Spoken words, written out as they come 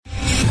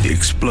The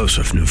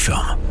explosive new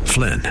film,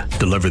 Flynn,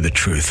 deliver the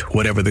truth,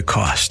 whatever the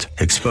cost,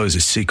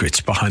 exposes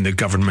secrets behind the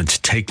government's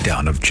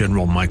takedown of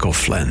General Michael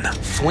Flynn.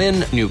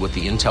 Flynn knew what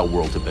the intel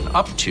world had been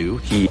up to.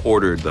 He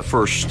ordered the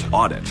first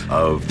audit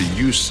of the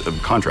use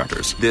of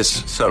contractors.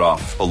 This set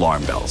off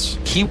alarm bells.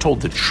 He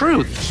told the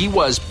truth. He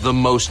was the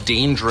most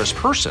dangerous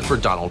person for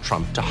Donald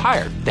Trump to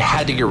hire. They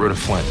had to get rid of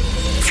Flynn.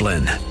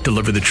 Flynn,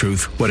 deliver the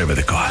truth, whatever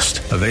the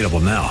cost. Available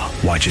now.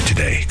 Watch it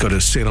today. Go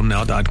to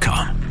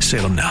salemnow.com.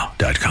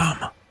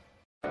 salemnow.com.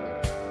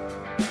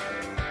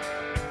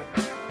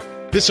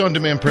 This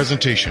on-demand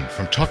presentation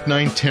from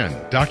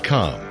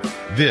Talk910.com.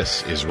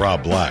 This is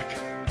Rob Black.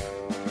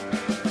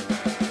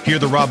 Hear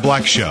The Rob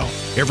Black Show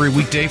every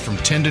weekday from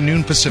 10 to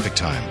noon Pacific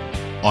Time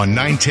on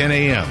 910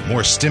 a.m.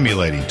 More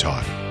stimulating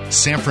talk.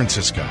 San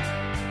Francisco.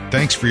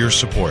 Thanks for your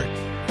support.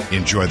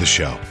 Enjoy the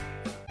show.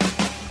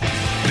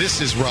 This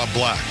is Rob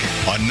Black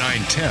on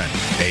 910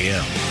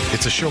 a.m.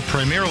 It's a show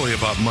primarily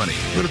about money,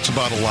 but it's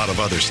about a lot of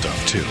other stuff,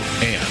 too.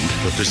 And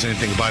if there's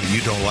anything about it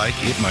you don't like,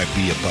 it might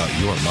be about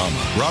your mama.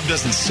 Rob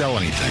doesn't sell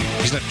anything.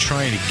 He's not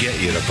trying to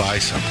get you to buy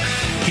something.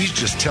 He's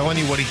just telling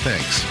you what he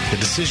thinks. The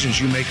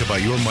decisions you make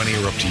about your money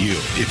are up to you.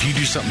 If you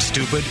do something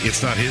stupid,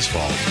 it's not his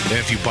fault. And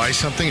if you buy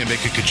something and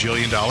make a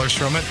gajillion dollars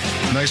from it,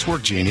 nice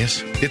work,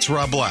 genius. It's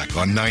Rob Black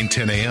on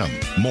 910 a.m.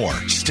 More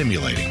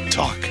stimulating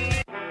talk.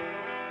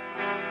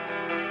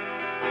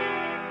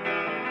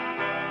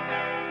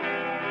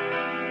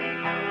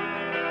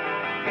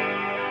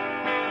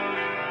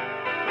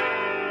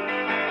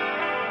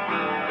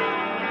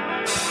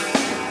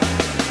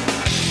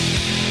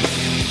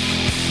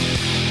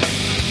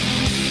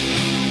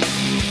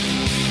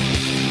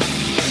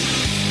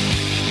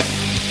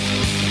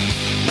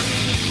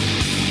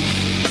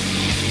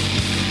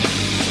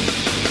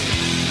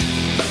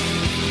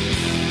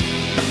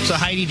 So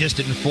Heidi just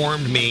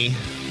informed me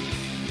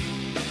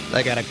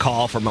I got a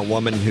call from a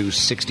woman who's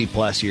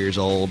 60-plus years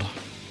old,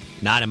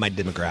 not in my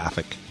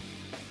demographic.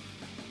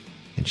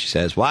 And she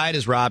says, why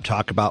does Rob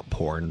talk about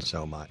porn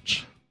so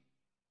much?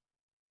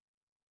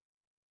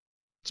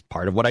 It's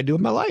part of what I do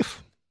in my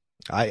life.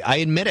 I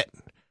admit it.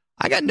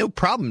 I got no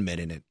problem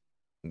admitting it.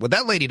 What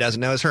that lady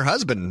doesn't know is her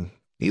husband.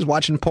 He's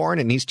watching porn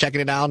and he's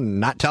checking it out and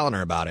not telling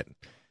her about it.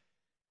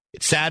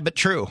 It's sad but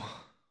true.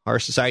 Our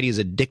society is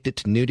addicted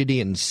to nudity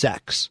and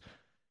sex.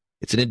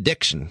 It's an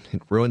addiction.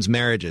 It ruins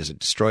marriages. It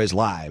destroys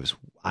lives.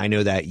 I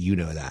know that. You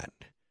know that.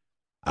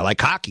 I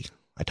like hockey.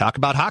 I talk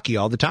about hockey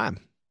all the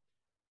time.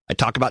 I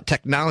talk about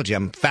technology.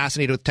 I'm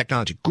fascinated with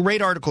technology.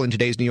 Great article in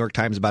today's New York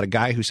Times about a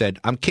guy who said,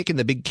 I'm kicking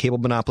the big cable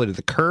monopoly to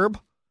the curb,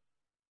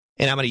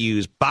 and I'm going to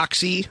use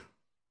Boxee,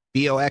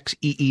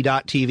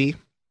 BOXEE.TV.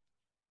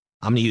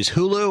 I'm going to use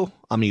Hulu.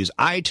 I'm going to use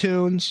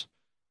iTunes.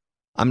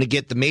 I'm going to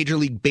get the Major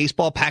League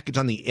Baseball package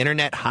on the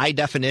internet, high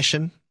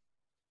definition.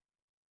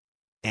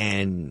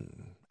 And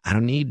I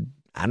don't need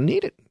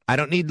it. I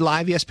don't need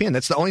live ESPN.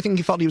 That's the only thing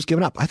he felt he was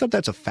giving up. I thought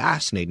that's a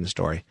fascinating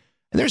story.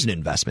 And there's an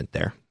investment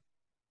there.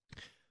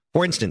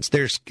 For instance,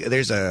 there's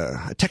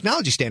a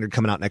technology standard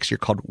coming out next year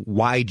called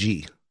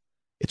YG.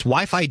 It's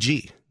Wi-Fi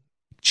G.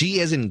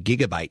 G as in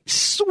gigabyte.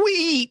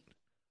 Sweet.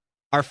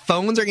 Our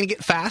phones are going to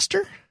get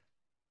faster.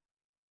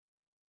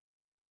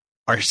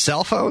 Our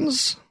cell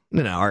phones,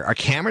 our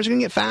cameras are going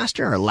to get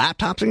faster. Our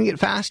laptops are going to get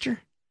faster.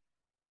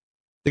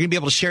 They're going to be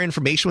able to share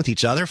information with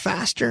each other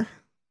faster.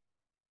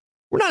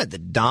 We're not at the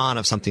dawn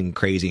of something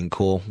crazy and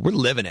cool. We're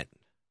living it.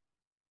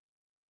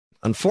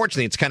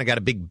 Unfortunately, it's kind of got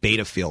a big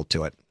beta feel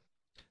to it.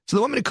 So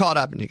the woman who called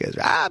up and she goes,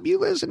 Rob,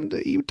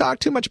 you talk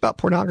too much about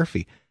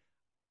pornography.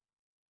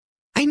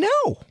 I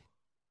know,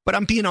 but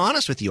I'm being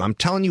honest with you. I'm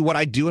telling you what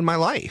I do in my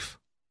life.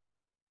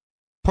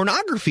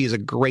 Pornography is a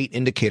great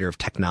indicator of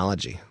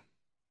technology.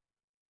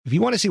 If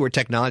you want to see where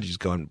technology is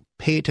going,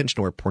 pay attention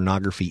to where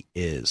pornography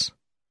is.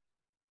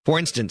 For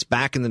instance,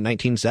 back in the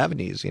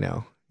 1970s,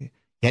 you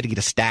had to get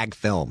a stag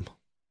film.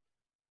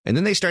 And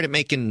then they started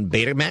making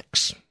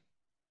Betamax.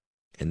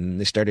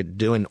 And they started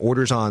doing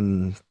orders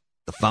on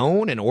the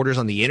phone and orders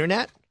on the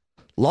internet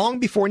long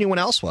before anyone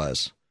else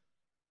was.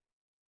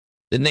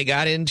 Then they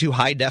got into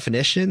high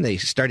definition. They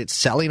started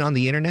selling on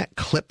the internet,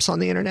 clips on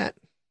the internet.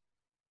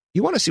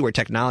 You want to see where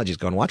technology is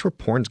going. Watch where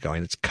porn's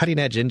going. It's a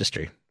cutting-edge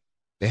industry.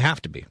 They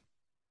have to be.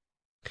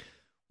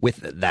 With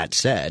that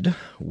said,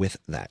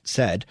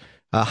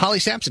 Holly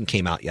Sampson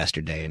came out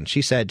yesterday, and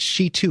she said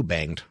she, too,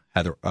 banged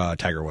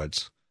Tiger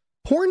Woods.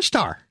 Porn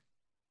star.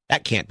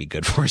 That can't be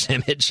good for his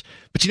image.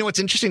 But you know what's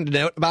interesting to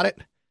note about it?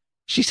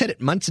 She said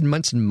it months and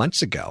months and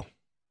months ago,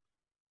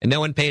 and no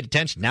one paid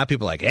attention. Now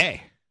people are like,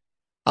 hey.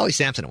 Holly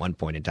Sampson, at one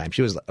point in time,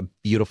 she was a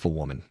beautiful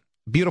woman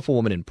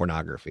in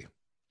pornography.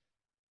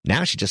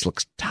 Now she just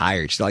looks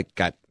tired. She's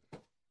got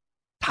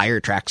tire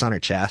tracks on her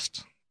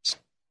chest.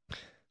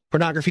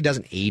 Pornography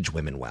doesn't age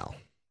women well.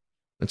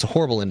 It's a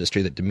horrible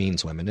industry that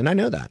demeans women, and I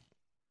know that.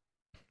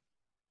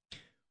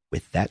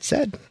 With that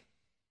said,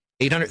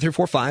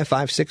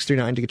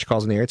 800-345-5639 to get your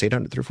calls in the air. It's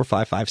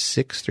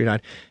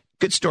 800-345-5639.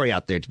 Good story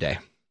out there today.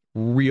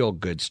 Real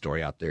good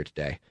story out there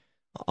today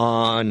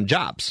on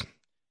jobs.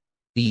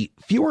 The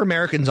fewer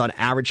Americans on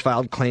average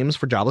filed claims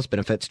for jobless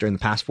benefits during the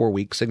past 4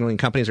 weeks, signaling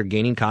companies are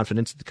gaining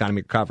confidence that the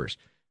economy recovers.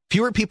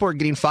 Fewer people are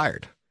getting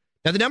fired.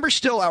 Now, the number's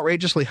still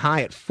outrageously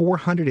high at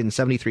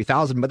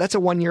 473,000, but that's a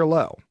one-year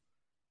low.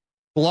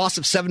 The loss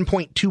of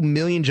 7.2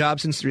 million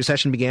jobs since the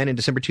recession began in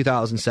December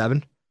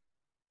 2007.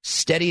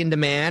 Steady in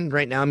demand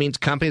right now means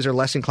companies are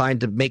less inclined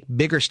to make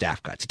bigger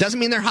staff cuts. It doesn't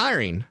mean they're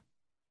hiring.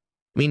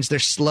 It means they're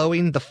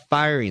slowing the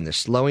firing. They're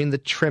slowing the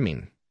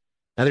trimming.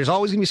 Now, there's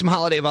always going to be some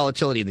holiday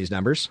volatility in these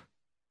numbers.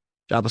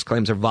 Jobless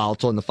claims are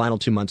volatile in the final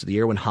 2 months of the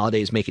year when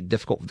holidays make it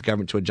difficult for the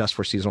government to adjust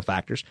for seasonal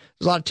factors.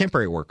 There's a lot of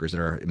temporary workers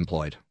that are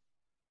employed.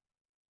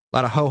 A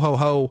lot of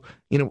ho-ho-ho,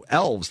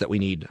 elves that we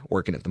need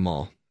working at the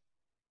mall.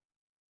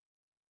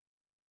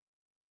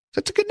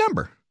 That's a good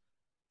number.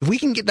 If we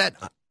can get that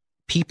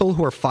people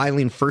who are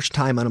filing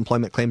first-time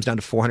unemployment claims down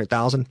to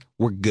 400,000,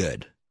 we're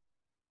good.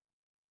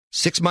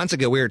 6 months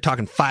ago, we were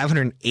talking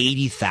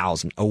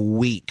 580,000 a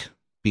week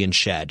being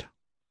shed.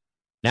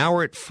 Now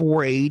we're at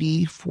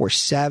 480,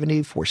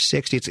 470,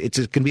 460. It's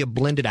going to be a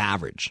blended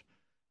average.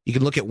 You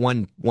can look at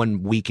one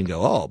week and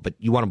go, oh, but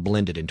you want to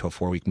blend it into a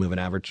 4-week moving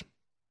average.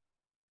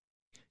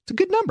 It's a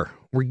good number.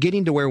 We're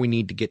getting to where we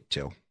need to get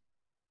to.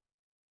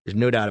 There's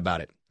no doubt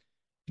about it.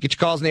 You get your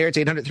calls in the air. It's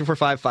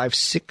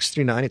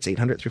 800-345-5639. It's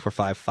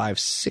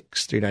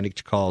 800-345-5639 to get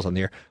your calls on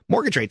the air.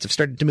 Mortgage rates have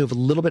started to move a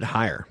little bit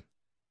higher.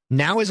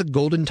 Now is a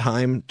golden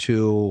time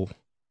to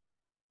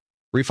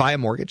refi a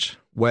mortgage,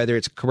 whether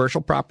it's a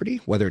commercial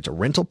property, whether it's a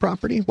rental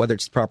property, whether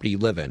it's the property you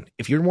live in.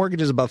 If your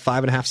mortgage is above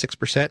 5.5%,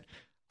 6%,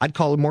 I'd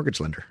call a mortgage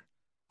lender.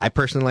 I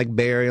personally like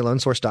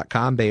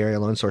BayAreaLoanSource.com,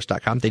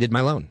 BayAreaLoanSource.com. They did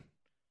my loan.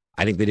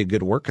 I think they did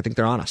good work. I think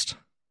they're honest.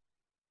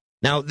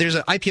 Now, there's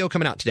an IPO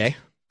coming out today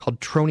called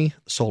Troney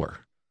Solar.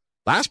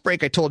 Last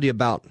break, I told you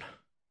about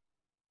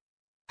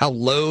how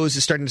Lowe's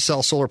is starting to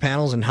sell solar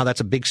panels and how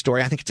that's a big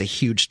story. I think it's a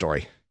huge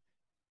story.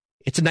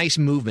 It's a nice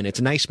movement. It's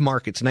a nice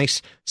market. It's a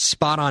nice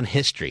spot on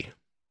history.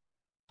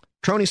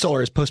 Troney Solar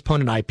has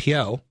postponed an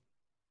IPO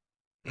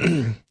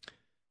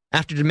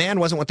after demand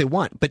wasn't what they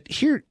want. But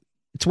here,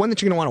 it's one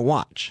that you're going to want to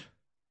watch.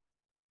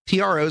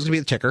 TRO is going to be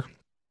the ticker.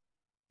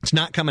 It's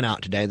not coming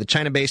out today. The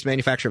China-based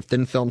manufacturer of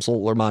thin-film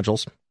solar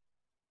modules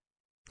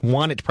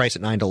wanted to price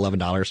at $9 to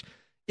 $11.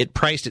 It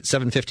priced at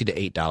 $7.50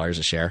 to $8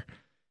 a share.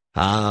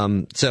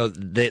 So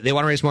they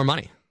want to raise more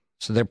money.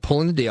 So they're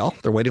pulling the deal.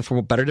 They're waiting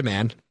for better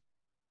demand.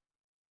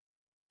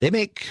 They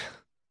make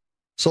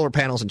solar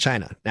panels in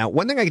China. Now,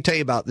 one thing I can tell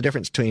you about the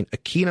difference between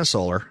Akina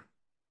Solar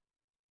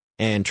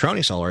and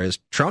Troney Solar is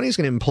Troney is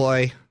going to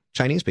employ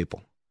Chinese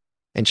people.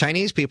 And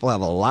Chinese people have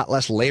a lot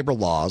less labor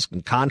laws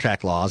and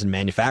contract laws and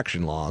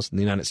manufacturing laws than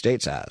the United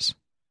States has.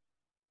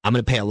 I'm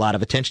going to pay a lot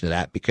of attention to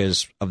that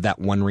because of that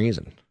one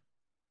reason.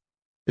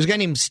 There's a guy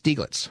named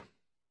Stieglitz.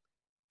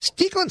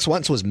 Stieglitz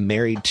once was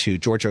married to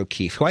Georgia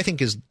O'Keeffe, who I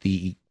think is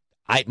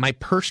my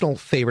personal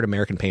favorite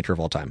American painter of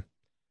all time.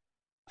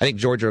 I think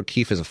Georgia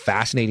O'Keeffe is a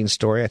fascinating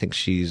story. I think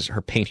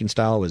her painting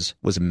style was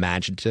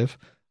imaginative.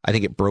 I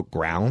think it broke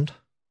ground.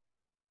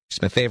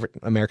 She's my favorite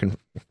American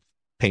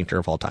painter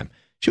of all time.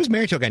 She was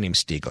married to a guy named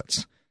Stieglitz.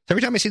 So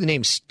every time I see the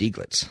name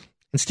Stieglitz,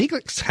 and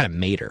Stieglitz kind of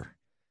made her,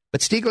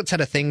 but Stieglitz had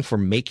a thing for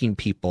making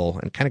people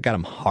and kind of got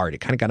him hard.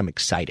 It kind of got him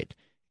excited.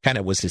 Kind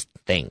of was his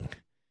thing.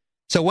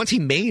 So once he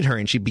made her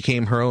and she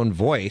became her own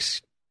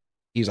voice,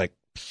 he's like,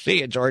 see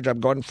ya, George, I'm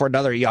going for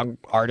another young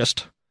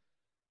artist.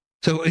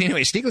 So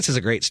anyway, Stieglitz is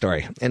a great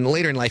story. And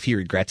later in life, he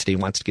regrets it. He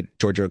wants to get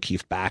Georgia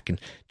O'Keeffe back.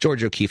 And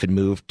Georgia O'Keeffe had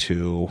moved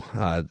to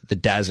the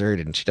desert,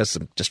 and she does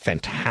some just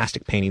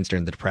fantastic paintings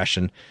during the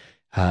Depression.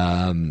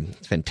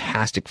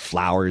 Fantastic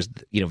flowers,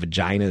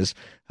 vaginas,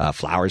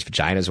 flowers,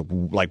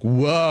 vaginas. Like,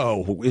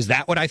 whoa, is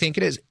that what I think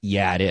it is?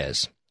 Yeah, it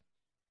is.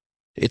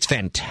 It's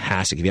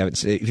fantastic. If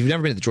you've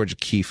never been to the Georgia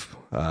O'Keeffe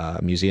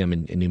Museum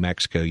in New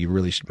Mexico, you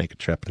really should make a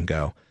trip and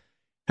go.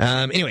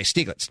 Anyway,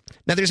 Stieglitz.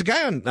 Now, there's a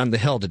guy on the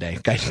Hill today, a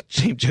guy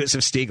named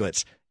Joseph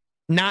Stieglitz,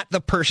 not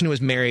the person who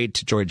was married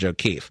to Georgia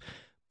O'Keeffe,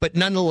 but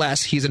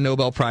nonetheless, he's a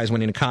Nobel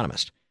Prize-winning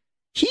economist.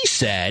 He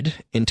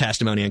said in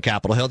testimony on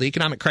Capitol Hill, the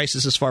economic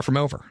crisis is far from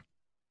over.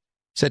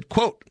 Said,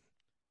 quote,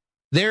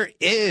 there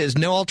is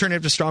no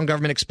alternative to strong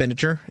government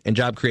expenditure and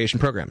job creation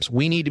programs.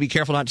 We need to be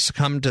careful not to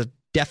succumb to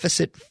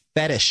deficit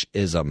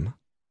fetishism.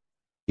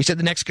 He said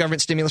the next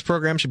government stimulus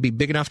program should be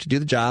big enough to do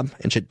the job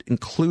and should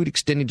include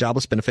extending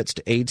jobless benefits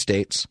to aid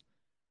states,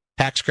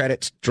 tax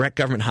credits, direct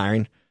government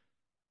hiring,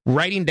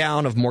 writing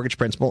down of mortgage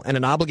principal, and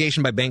an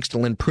obligation by banks to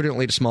lend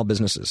prudently to small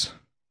businesses.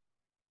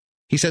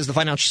 He says the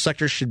financial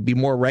sector should be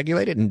more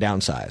regulated and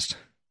downsized.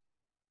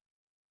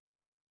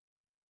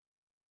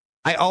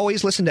 I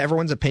always listen to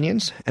everyone's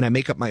opinions, and I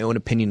make up my own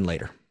opinion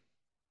later.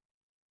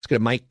 Let's get a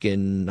Mike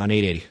on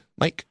 880.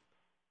 Mike?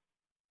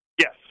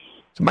 Yes.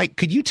 So Mike,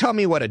 could you tell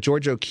me what a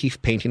Georgia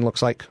O'Keeffe painting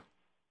looks like?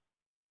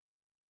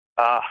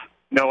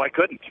 No, I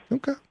couldn't.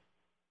 Okay.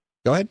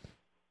 Go ahead.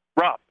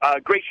 Rob,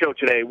 great show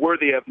today,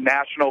 worthy of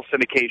national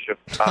syndication.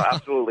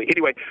 Absolutely.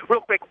 Anyway, real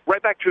quick,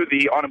 right back to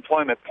the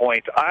unemployment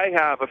point. I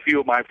have a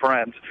few of my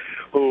friends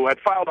who had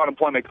filed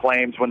unemployment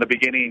claims when the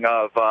beginning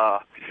of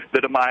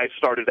the demise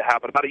started to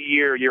happen, about a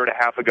year and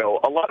a half ago.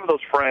 A lot of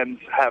those friends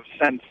have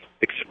since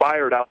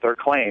expired out their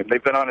claim.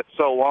 They've been on it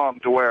so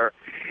long to where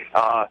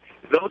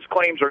those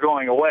claims are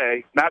going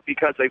away, not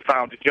because they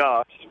found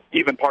jobs,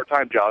 even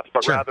part-time jobs,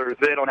 but rather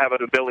they don't have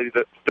an ability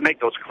to make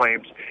those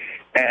claims.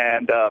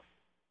 And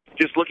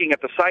just looking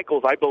at the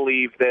cycles, I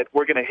believe that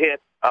we're going to hit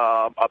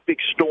a big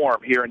storm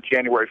here in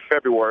January,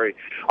 February.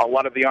 A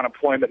lot of the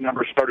unemployment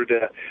numbers started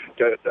to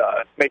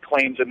make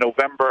claims in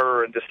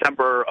November and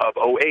December of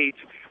 2008,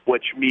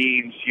 which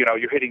means,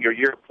 you're hitting your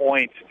year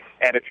point,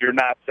 and if you're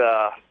not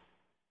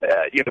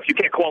if you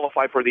can't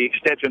qualify for the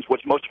extensions,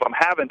 which most of them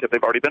haven't, if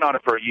they've already been on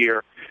it for a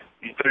year,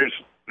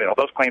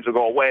 those claims will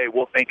go away.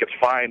 We'll think it's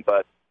fine,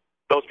 but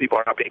those people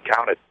are not being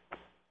counted.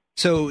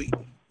 So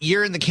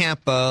you're in the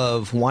camp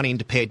of wanting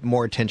to pay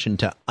more attention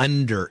to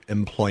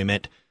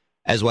underemployment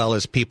as well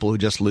as people who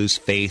just lose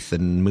faith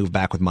and move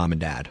back with mom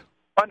and dad.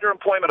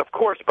 Underemployment, of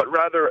course, but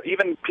rather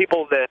even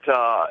people that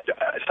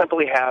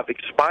simply have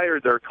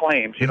expired their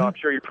claims. I'm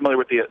sure you're familiar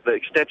with the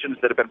extensions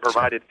that have been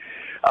provided.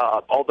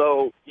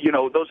 Although,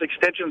 those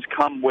extensions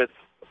come with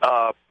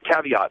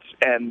caveats,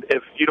 and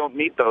if you don't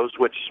meet those,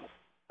 which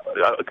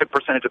a good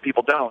percentage of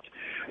people don't,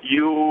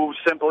 you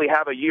simply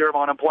have a year of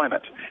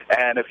unemployment.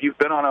 And if you've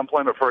been on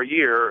unemployment for a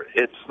year,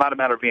 it's not a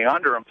matter of being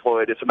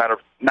underemployed. It's a matter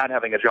of not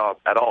having a job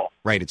at all.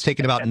 Right. It's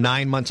taken about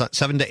 9 months,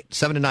 7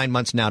 to 9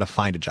 months now to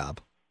find a job.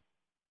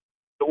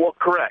 Well,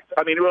 correct.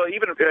 I mean,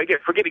 even again,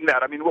 forgetting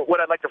that, I mean, what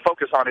I'd like to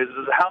focus on is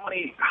how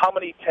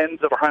many tens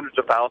of or hundreds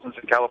of thousands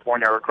in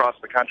California or across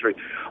the country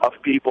of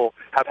people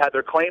have had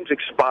their claims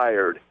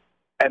expired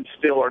and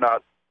still are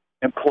not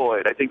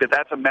employed. I think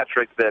that's a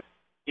metric that,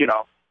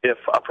 if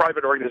a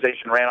private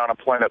organization ran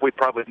unemployment, we'd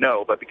probably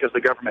know, but because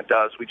the government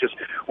does,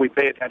 we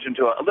pay attention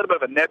to a little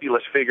bit of a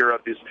nebulous figure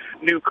of these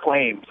new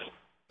claims.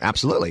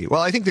 Absolutely.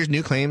 Well, I think there's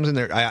new claims, and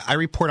I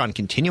report on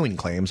continuing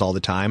claims all the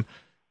time.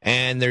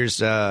 And there's,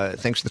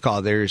 thanks for the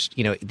call, there's,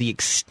 the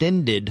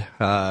extended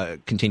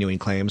continuing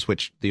claims,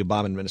 which the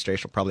Obama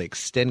administration will probably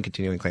extend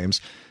continuing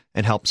claims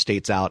and help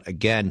states out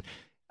again.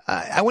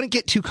 I wouldn't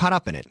get too caught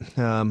up in it.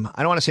 I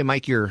don't want to say,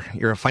 Mike, you're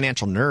a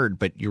financial nerd,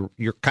 but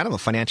you're kind of a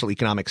financial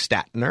economic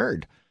stat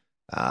nerd.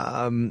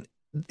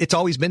 It's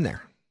always been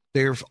there.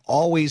 There's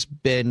always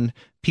been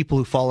people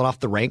who fall off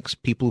the ranks,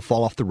 people who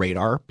fall off the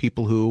radar,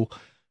 people who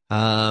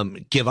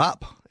give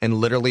up and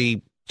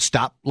literally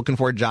stop looking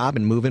for a job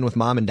and move in with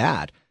mom and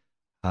dad.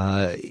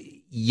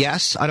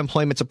 Yes,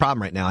 unemployment's a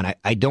problem right now, and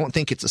I don't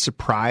think it's a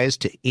surprise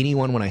to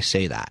anyone when I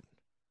say that.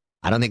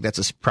 I don't think that's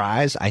a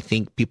surprise. I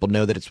think people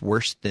know that it's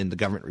worse than the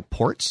government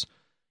reports.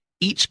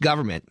 Each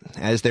government,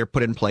 as they're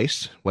put in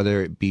place,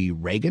 whether it be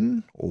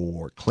Reagan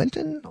or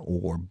Clinton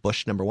or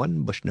Bush number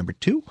 1, Bush number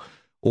 2,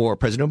 or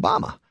President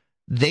Obama,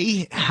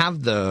 they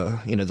have the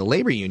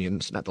labor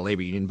unions, not the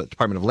labor union, but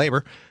Department of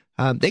Labor.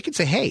 They could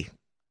say, hey,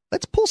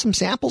 let's pull some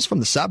samples from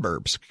the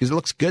suburbs because it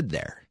looks good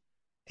there.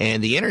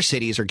 And the inner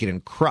cities are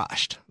getting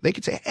crushed. They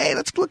could say, hey,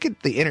 let's look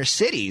at the inner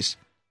cities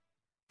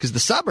because the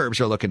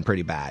suburbs are looking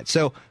pretty bad.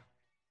 So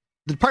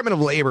the Department of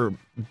Labor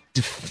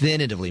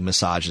definitively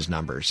massages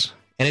numbers,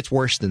 and it's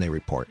worse than they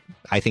report.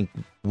 I think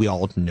we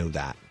all know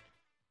that.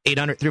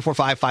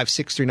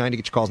 800-345-5639 to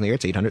get your calls in the air.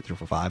 It's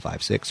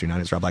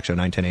 800-345-5639. It's Rob Black Show,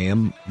 9-10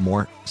 a.m.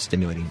 More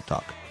stimulating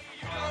talk.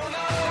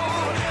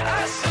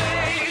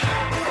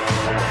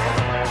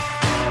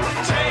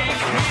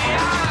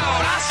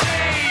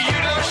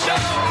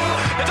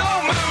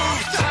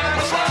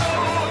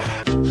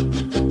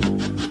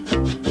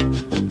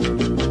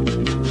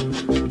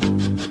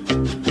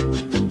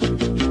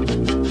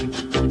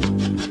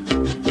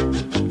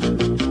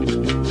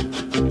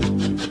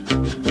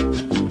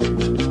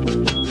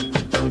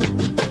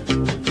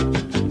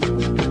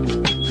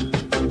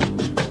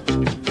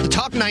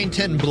 Talk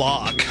 910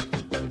 blog.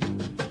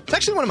 It's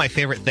actually one of my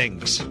favorite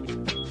things.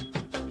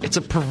 It's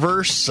a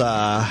perverse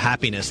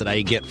happiness that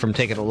I get from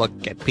taking a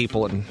look at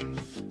people and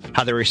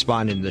how they're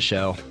responding to the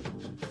show.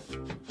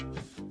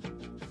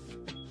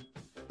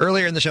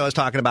 Earlier in the show, I was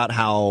talking about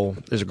how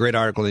there's a great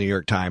article in the New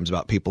York Times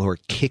about people who are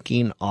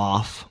kicking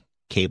off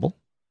cable,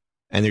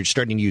 and they're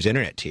starting to use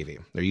internet TV.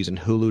 They're using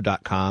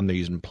Hulu.com, they're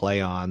using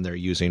PlayOn, they're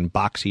using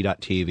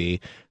Boxy.tv,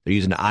 they're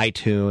using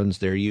iTunes,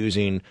 they're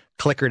using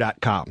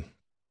Clicker.com.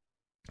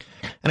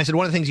 And I said,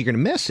 one of the things you're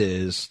going to miss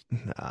is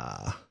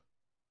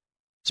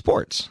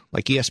sports,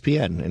 like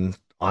ESPN. And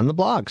on the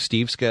blog,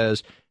 Steve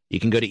says you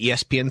can go to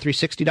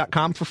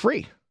ESPN360.com for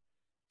free.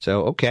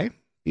 So, okay,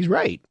 he's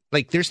right.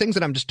 Like, there's things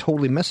that I'm just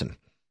totally missing.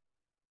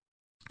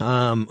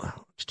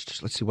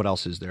 Let's see what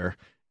else is there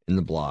in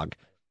the blog.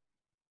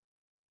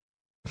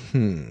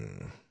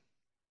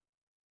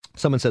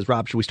 Someone says,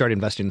 Rob, should we start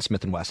investing in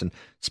Smith & Wesson?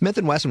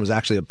 Smith & Wesson was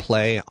actually a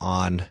play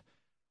on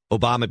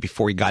Obama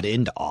before he got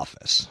into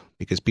office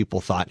because people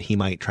thought he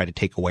might try to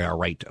take away our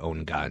right to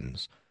own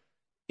guns.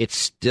 It's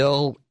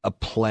still a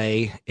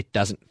play. It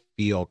doesn't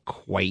feel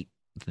quite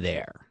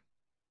there.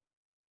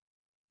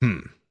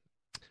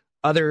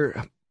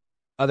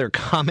 Other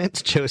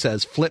comments. Joe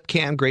says, flip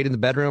cam, great in the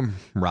bedroom.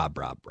 Rob.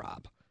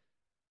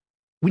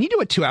 When you do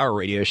a 2-hour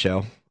radio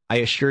show, I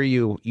assure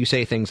you, you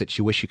say things that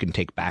you wish you can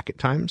take back at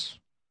times.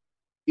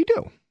 You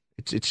do.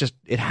 It's just,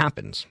 it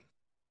happens.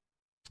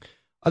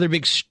 Other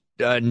big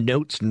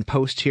notes and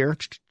posts here.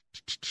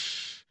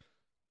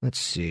 Let's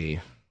see.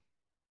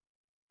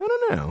 I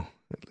don't know.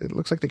 It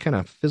looks like they kind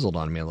of fizzled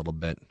on me a little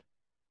bit.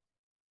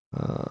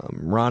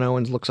 Ron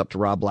Owens looks up to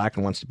Rob Black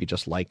and wants to be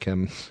just like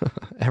him.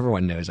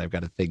 Everyone knows I've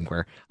got a thing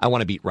where I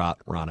want to beat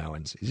Ron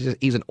Owens.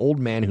 He's an old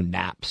man who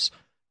naps,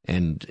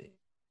 and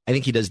I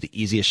think he does the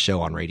easiest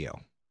show on radio.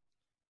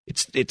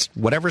 It's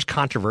whatever's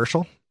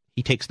controversial,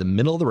 he takes the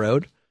middle of the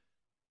road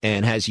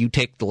and has you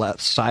take the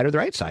left side or the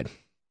right side.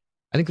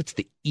 I think it's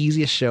the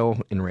easiest show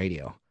in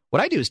radio.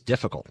 What I do is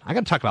difficult. I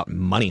got to talk about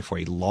money for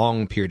a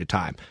long period of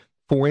time.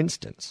 For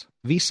instance,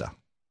 Visa.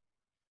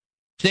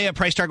 Today, a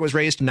price target was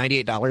raised to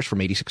 $98 from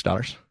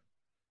 $86.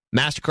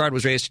 MasterCard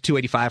was raised to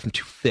 $285 from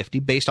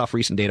 $250 based off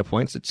recent data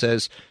points. It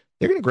says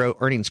they're going to grow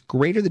earnings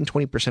greater than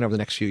 20% over the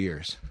next few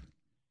years.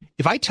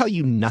 If I tell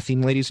you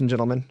nothing, ladies and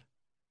gentlemen,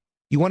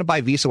 you want to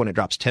buy Visa when it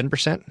drops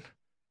 10%, and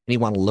you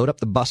want to load up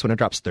the bus when it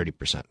drops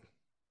 30%.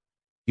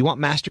 You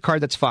want MasterCard,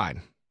 that's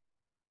fine.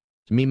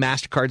 To me,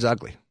 MasterCard's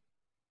ugly.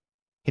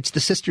 It's the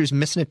sister's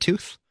missing a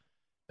tooth.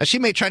 Now, she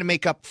may try to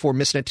make up for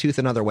missing a tooth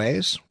in other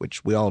ways,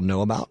 which we all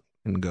know about,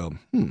 and go,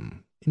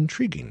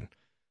 intriguing.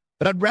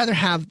 But I'd rather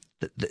have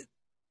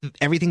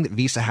everything that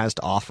Visa has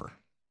to offer.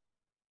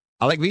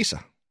 I like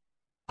Visa.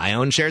 I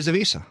own shares of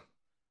Visa.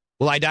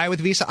 Will I die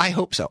with Visa? I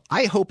hope so.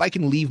 I hope I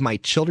can leave my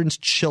children's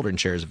children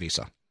shares of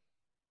Visa.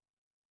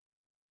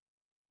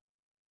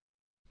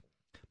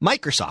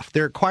 Microsoft,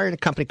 they're acquiring a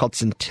company called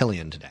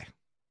Centillion today.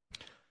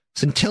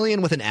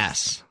 Centillion with an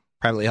S,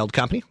 privately held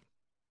company.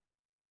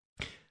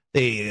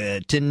 They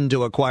tend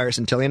to acquire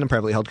Centillion, a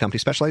privately held company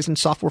specialized in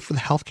software for the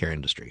healthcare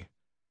industry.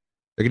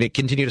 They're going to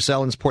continue to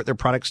sell and support their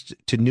products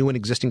to new and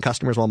existing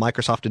customers while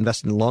Microsoft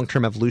invests in the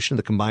long-term evolution of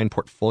the combined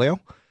portfolio.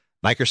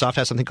 Microsoft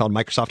has something called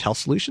Microsoft Health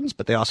Solutions,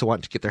 but they also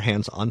want to get their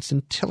hands on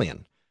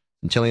Centillion.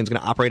 Centillion is going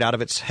to operate out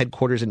of its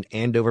headquarters in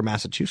Andover,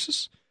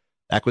 Massachusetts.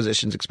 The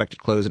acquisition is expected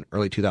to close in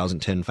early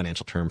 2010,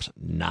 financial terms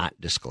not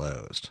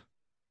disclosed.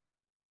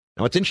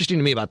 Now, what's interesting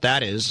to me about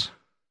that is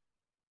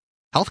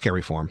healthcare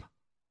reform.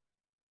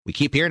 We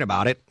keep hearing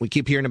about it. We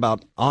keep hearing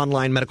about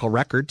online medical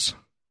records.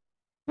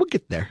 We'll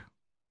get there.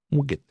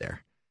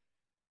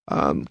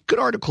 Good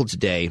article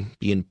today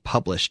being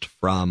published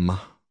from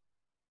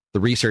the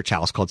research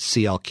house called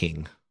CL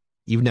King.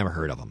 You've never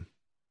heard of them.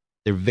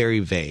 They're very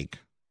vague.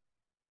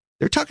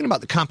 They're talking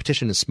about the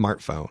competition in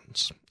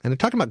smartphones, and they're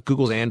talking about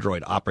Google's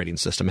Android operating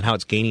system and how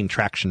it's gaining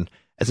traction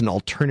as an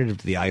alternative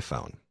to the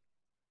iPhone.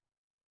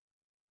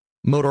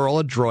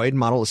 Motorola Droid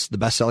model is the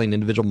best-selling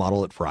individual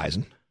model at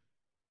Verizon.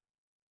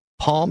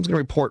 Palm's going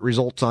to report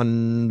results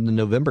on the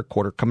November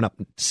quarter coming up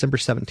December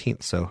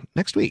 17th, so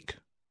next week.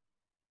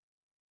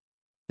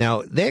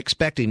 Now, they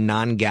expect a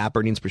non-GAAP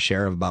earnings per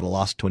share of about a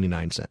loss of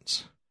 29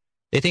 cents.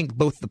 They think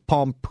both the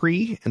Palm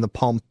Pre and the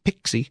Palm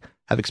Pixie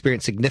have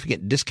experienced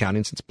significant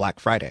discounting since Black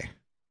Friday.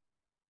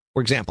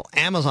 For example,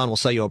 Amazon will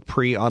sell you a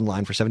Pre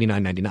online for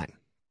 $79.99.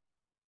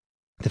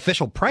 The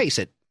official price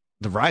at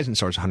the Verizon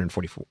store is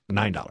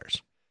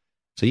 $149.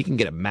 So you can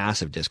get a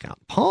massive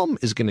discount. Palm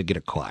is going to get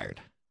acquired.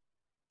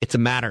 It's a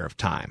matter of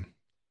time.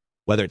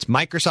 Whether it's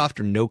Microsoft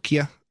or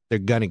Nokia, they're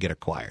going to get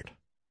acquired.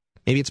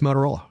 Maybe it's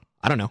Motorola.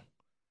 I don't know.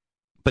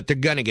 But they're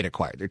going to get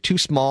acquired. They're too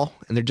small,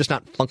 and they're just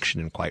not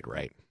functioning quite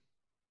right.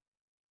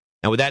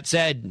 Now, with that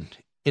said,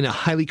 in a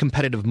highly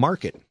competitive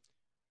market,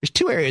 there's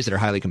two areas that are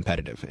highly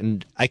competitive.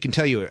 And I can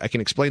tell you, I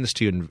can explain this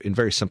to you in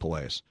very simple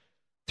ways.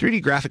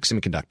 3D graphic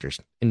semiconductors,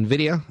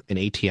 NVIDIA and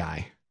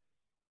ATI.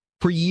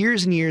 For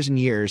years and years and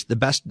years, the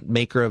best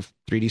maker of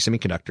 3D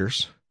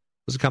semiconductors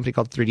was a company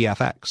called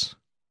 3DFX.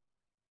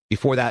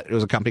 Before that, it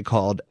was a company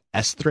called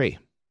S3.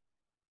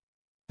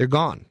 They're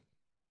gone.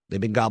 They've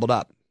been gobbled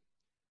up.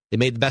 They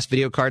made the best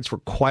video cards for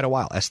quite a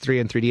while, S3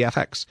 and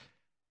 3DFX.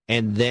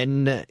 And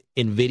then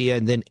NVIDIA,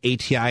 and then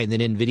ATI, and then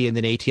NVIDIA, and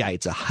then ATI.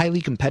 It's a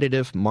highly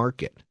competitive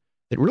market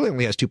that really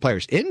only has two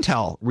players.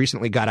 Intel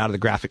recently got out of the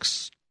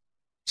graphics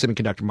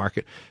semiconductor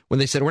market when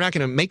they said, we're not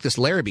going to make this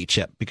Larrabee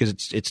chip because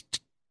it's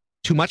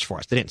too much for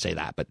us. They didn't say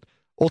that, but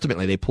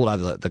ultimately they pulled out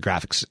of the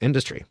graphics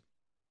industry.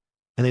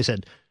 And they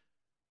said,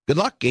 good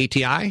luck,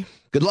 ATI.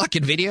 Good luck,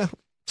 NVIDIA.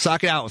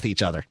 Sock it out with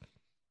each other.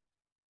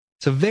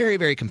 So very,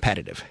 very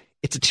competitive.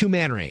 It's a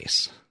two-man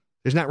race.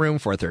 There's not room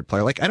for a third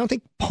player. Like, I don't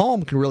think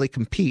Palm can really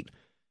compete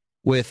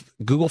with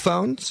Google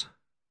phones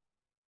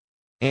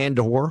and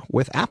or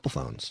with Apple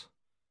phones.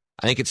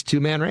 I think it's a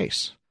two-man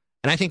race.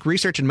 And I think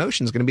Research in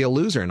Motion is going to be a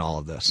loser in all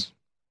of this.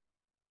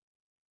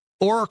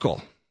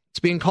 Oracle. It's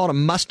being called a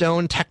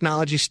must-own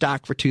technology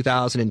stock for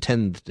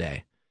 2010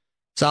 today.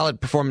 Solid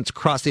performance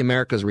across the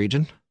Americas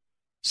region.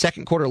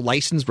 Second quarter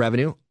licensed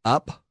revenue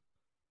up.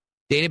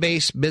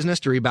 Database business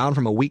to rebound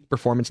from a weak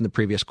performance in the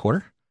previous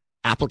quarter.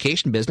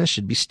 Application business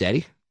should be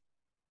steady.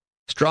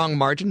 Strong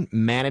margin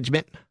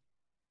management.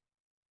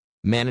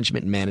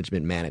 Management.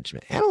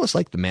 Analysts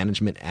like the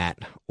management at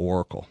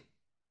Oracle.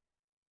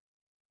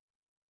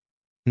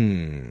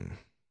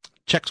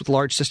 Checks with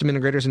large system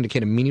integrators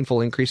indicate a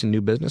meaningful increase in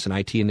new business and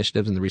IT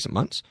initiatives in the recent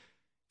months.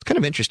 It's kind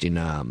of interesting.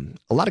 A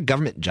lot of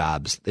government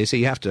jobs, they say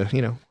you have to,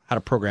 how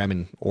to program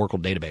in Oracle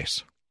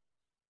database.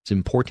 It's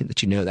important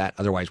that you know that.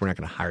 Otherwise, we're not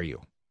going to hire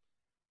you.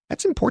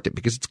 That's important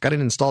because it's got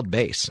an installed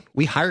base.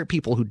 We hire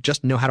people who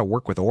just know how to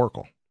work with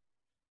Oracle.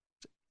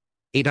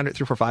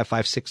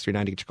 800-345-5639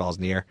 to get your calls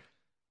in the air.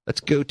 Let's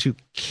go to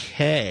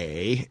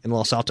Kay in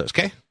Los Altos.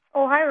 Kay?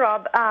 Oh, hi,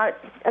 Rob.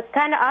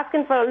 Kind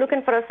of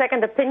looking for a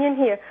second opinion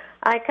here.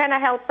 I kind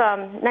of help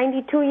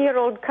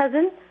 92-year-old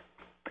cousin,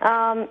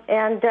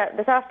 and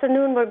this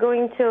afternoon we're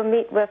going to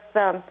meet with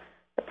the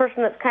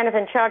person that's kind of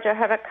in charge of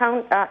her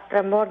account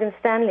at Morgan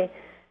Stanley.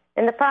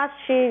 In the past,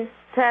 she's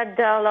had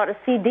a lot of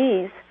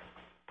CDs,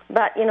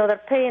 but,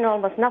 they're paying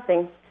almost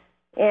nothing,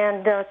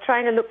 and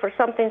trying to look for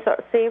something sort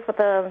of safe with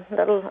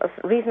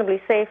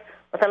reasonably safe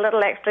with a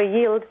little extra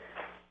yield.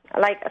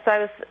 I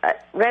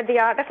read the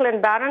article in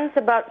Barron's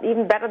about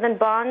even better than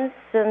bonds,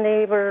 and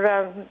they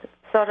were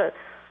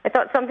I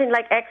thought something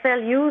like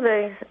XLU,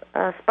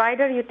 the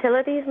Spider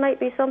Utilities, might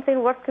be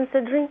something worth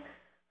considering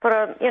for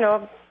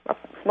a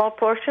small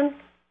portion.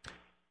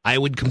 I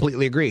would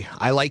completely agree.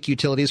 I like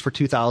utilities for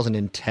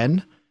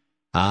 2010.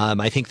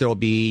 I think there will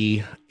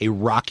be a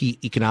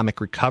rocky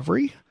economic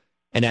recovery.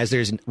 And as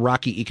there's a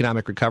rocky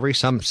economic recovery,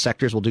 some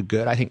sectors will do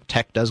good. I think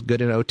tech does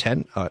good in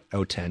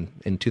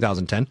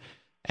 2010.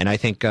 And I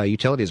think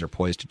utilities are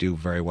poised to do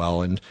very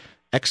well. And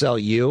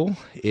XLU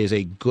is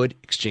a good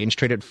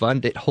exchange-traded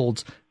fund. It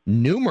holds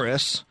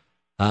numerous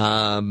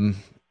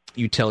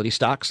utility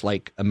stocks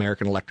like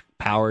American Electric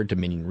Power,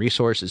 Dominion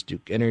Resources,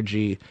 Duke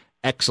Energy,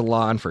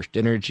 Exelon, First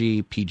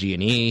Energy,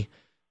 PG&E,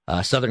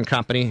 Southern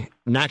Company.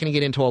 Not going to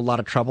get into a lot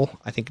of trouble.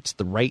 I think it's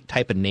the right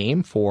type of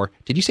name for,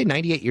 did you say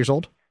 98 years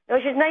old? No,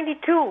 she's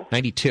 92.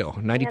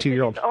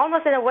 92-year-old.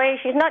 Almost in a way,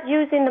 she's not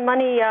using the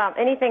money,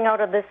 anything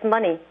out of this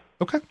money.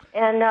 Okay.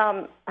 And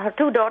her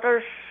two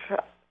daughters,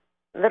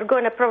 they're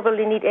going to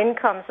probably need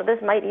income, so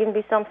this might even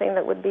be something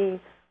that would be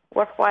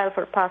worthwhile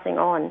for passing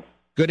on.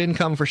 Good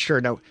income for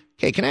sure. Now,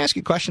 okay, can I ask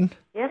you a question?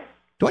 Yes.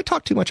 Do I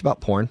talk too much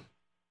about porn?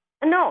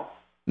 No.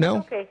 No?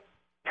 Okay.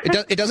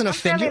 It doesn't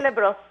offend you? I'm fairly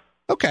liberal.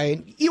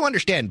 Okay. You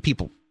understand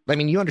people. I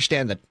mean, you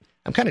understand that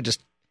I'm kind of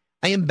just,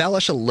 I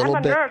embellish a little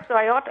bit. I'm a nurse, so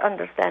I ought to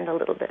understand a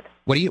little bit.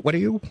 What are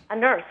you? A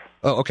nurse.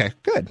 Oh, okay.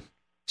 Good.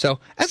 So,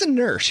 as a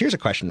nurse, here's a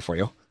question for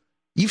you.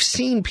 You've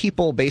seen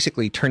people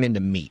basically turn into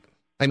meat.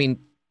 I mean,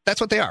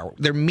 that's what they are.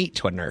 They're meat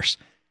to a nurse.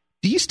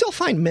 Do you still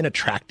find men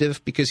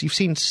attractive? Because you've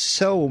seen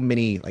so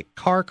many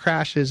car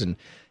crashes and,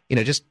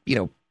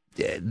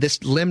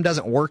 this limb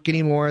doesn't work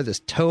anymore. This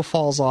toe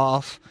falls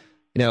off.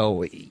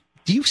 Do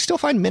you still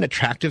find men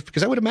attractive?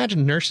 Because I would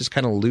imagine nurses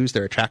kind of lose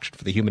their attraction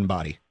for the human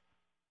body.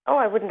 Oh,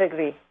 I wouldn't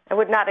agree. I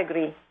would not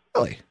agree.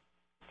 Really?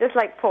 Just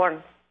like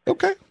porn.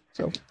 Okay.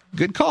 So,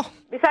 good call.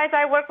 Besides,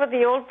 I work with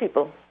the old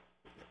people.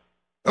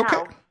 Okay.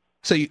 Now.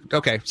 So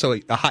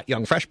a hot,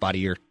 young, fresh body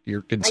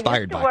you're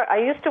inspired by. I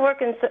used to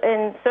work in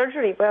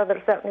surgery where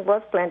there certainly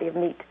was plenty of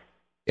meat.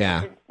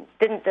 Yeah. It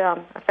didn't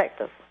affect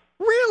us.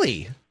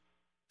 Really?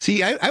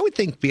 See, I would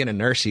think being a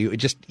nurse,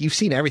 you've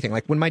seen everything.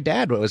 Like when my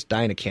dad was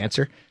dying of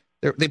cancer,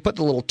 they put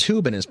the little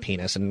tube in his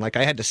penis, and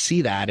I had to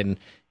see that, and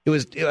it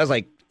was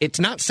like, it's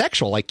not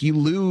sexual. Like you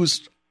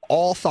lose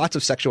all thoughts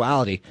of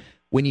sexuality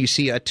when you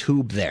see a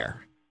tube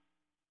there.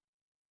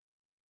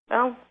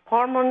 Well,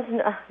 hormones,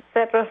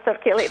 etc.,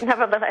 circulate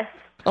nevertheless.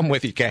 I'm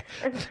with you, Kay.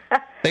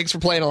 Thanks for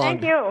playing along.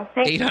 Thank you.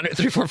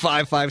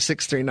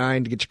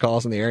 800-345-5639 to get your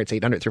calls on the air. It's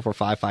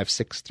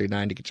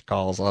 800-345-5639 to get your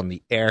calls on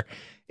the air.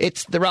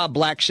 It's the Rob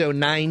Black Show,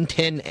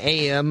 9:10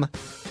 a.m.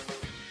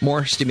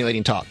 More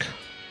stimulating talk.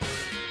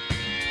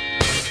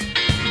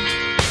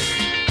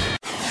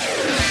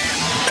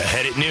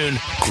 Ahead at noon,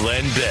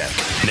 Glenn Beck.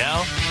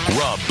 Now,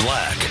 Rob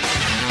Black.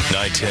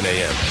 9:10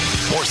 a.m.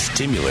 More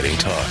stimulating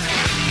talk.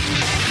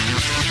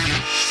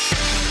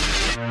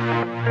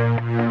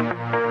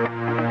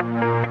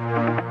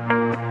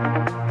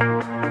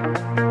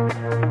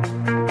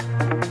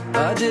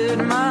 I did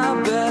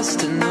my best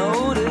to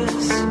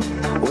notice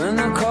when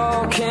the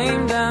call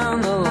came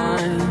down the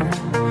line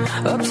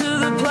up to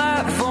the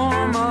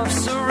platform of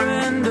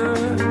surrender.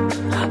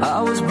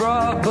 I was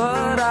brought,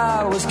 but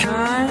I was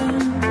kind.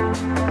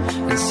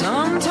 And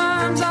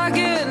sometimes I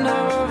get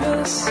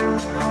nervous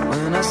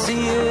when I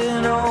see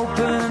an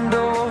open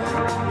door.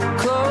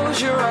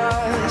 Close your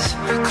eyes,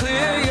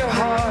 clear your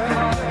heart.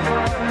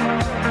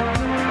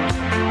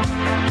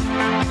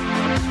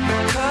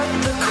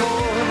 Cut the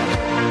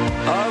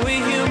cord. Are we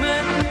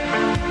human?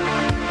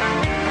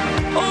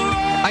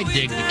 I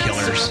dig the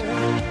Killers.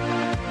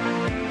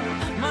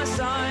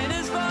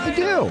 I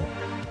do.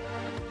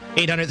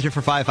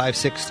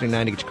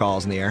 800-345-5639 to get your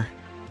calls in the air.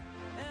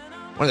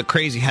 One of the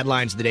crazy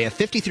headlines of the day, a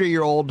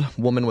 53-year-old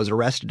woman was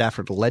arrested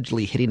after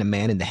allegedly hitting a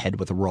man in the head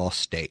with a raw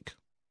steak.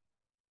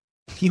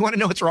 You want to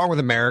know what's wrong with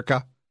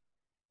America?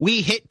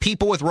 We hit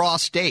people with raw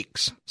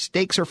steaks.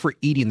 Steaks are for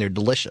eating. They're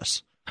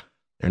delicious.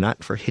 They're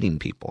not for hitting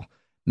people.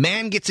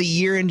 Man gets a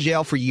year in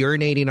jail for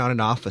urinating on an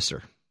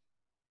officer.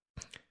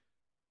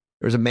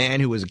 There was a man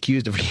who was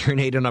accused of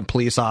urinating on a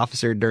police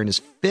officer during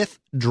his 5th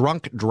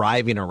drunk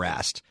driving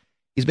arrest.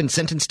 He's been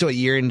sentenced to a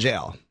year in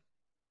jail.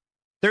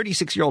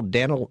 36-year-old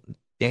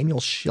Daniel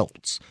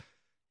Schultz.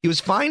 He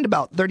was fined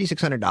about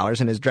 $3,600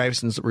 and his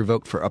driver's license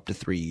revoked for up to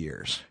 3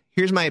 years.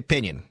 Here's my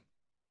opinion.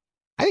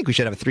 I think we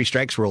should have a 3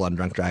 strikes rule on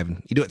drunk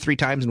driving. You do it 3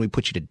 times and we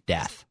put you to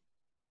death.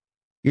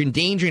 You're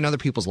endangering other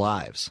people's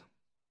lives.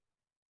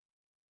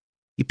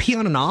 You pee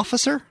on an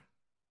officer?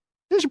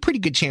 There's a pretty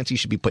good chance you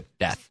should be put to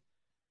death.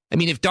 I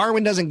mean, if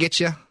Darwin doesn't get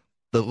you,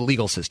 the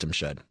legal system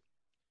should.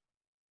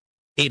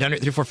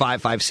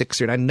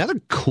 800-345-5639.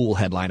 Another cool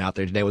headline out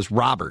there today was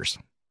robbers,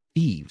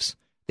 thieves.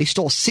 They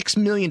stole $6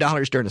 million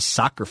during a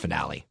soccer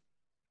finale.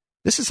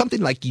 This is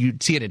something like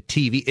you'd see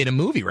in a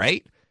movie,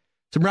 right?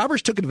 Some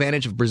robbers took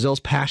advantage of Brazil's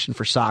passion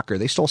for soccer.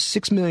 They stole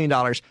 $6 million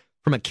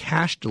from a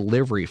cash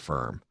delivery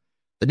firm.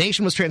 The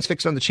nation was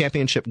transfixed on the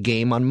championship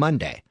game on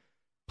Monday.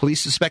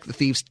 Police suspect the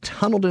thieves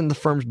tunneled into the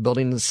firm's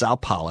building in Sao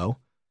Paulo.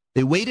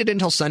 They waited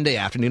until Sunday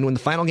afternoon when the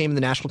final game of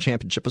the national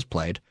championship was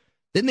played.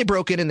 Then they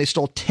broke in and they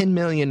stole 10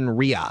 million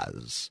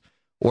reais,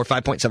 or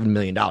 $5.7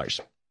 million.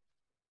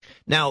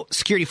 Now,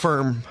 security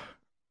firm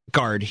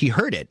guard, he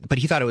heard it, but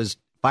he thought it was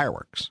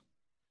fireworks.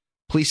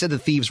 Police said the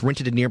thieves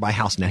rented a nearby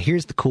house. Now,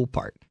 here's the cool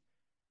part.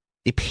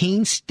 They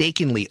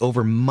painstakingly,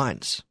 over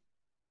months,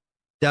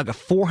 dug a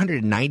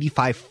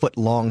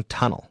 495-foot-long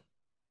tunnel.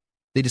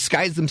 They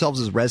disguised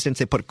themselves as residents.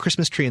 They put a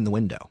Christmas tree in the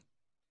window.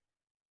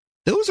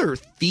 Those are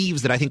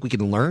thieves that I think we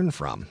can learn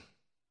from.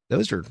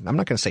 Those are, I'm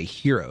not going to say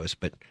heroes,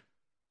 but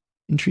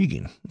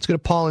intriguing. Let's go to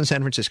Paul in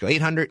San Francisco.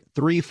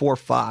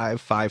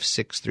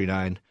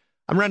 800-345-5639.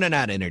 I'm running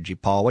out of energy,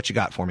 Paul. What you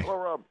got for me? Well,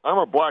 Rob, I'm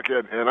a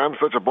blackhead, and I'm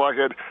such a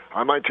blackhead,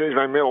 I might change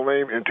my middle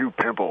name into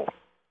Pimple.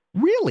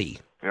 Really?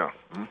 Yeah.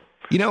 Hmm?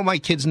 You know my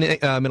kid's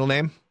middle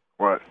name?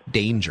 What?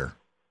 Danger.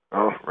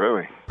 Oh,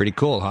 really? Pretty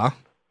cool, huh?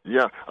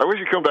 Yeah. I wish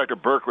you'd come back to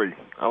Berkeley.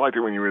 I liked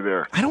it when you were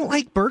there. I don't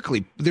like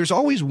Berkeley. There's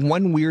always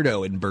one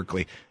weirdo in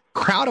Berkeley.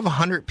 Crowd of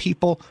 100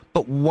 people,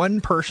 but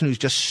one person who's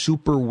just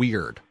super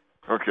weird.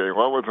 Okay,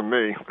 well, it wasn't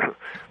me.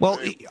 Well,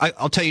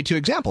 I'll tell you 2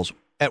 examples.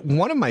 At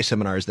one of my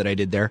seminars that I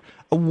did there,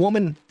 a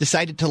woman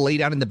decided to lay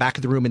down in the back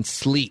of the room and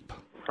sleep.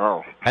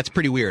 Oh. That's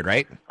pretty weird,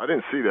 right? I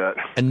didn't see that.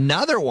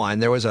 Another one,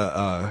 there was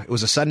it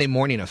was a Sunday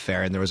morning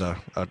affair, and there was a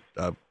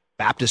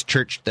Baptist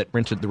church that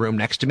rented the room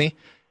next to me.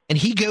 And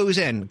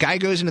guy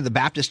goes into the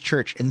Baptist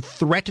church and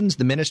threatens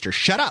the minister.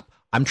 Shut up.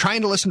 I'm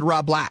trying to listen to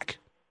Rob Black.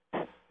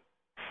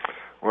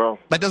 Well,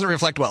 that doesn't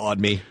reflect well on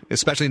me,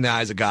 especially in the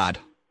eyes of God.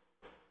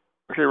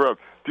 Okay, Rob,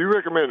 do you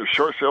recommend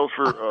short sales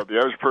for the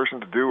average person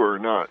to do or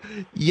not?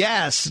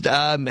 Yes.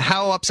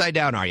 How upside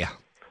down are you?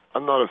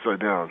 I'm not upside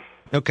down.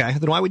 Okay.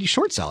 Then why would you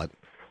short sell it?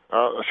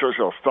 A short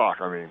sell stock,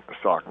 a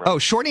stock. Oh,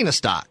 shorting a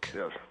stock.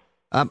 Yes.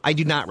 I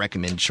do not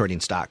recommend shorting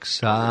stocks.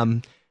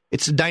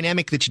 It's a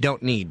dynamic that you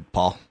don't need,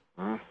 Paul.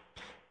 Mm-hmm.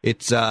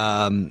 It's,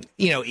 there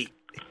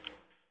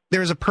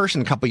was a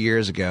person a couple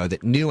years ago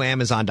that knew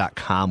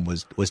Amazon.com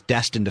was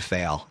destined to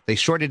fail. They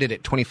shorted it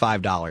at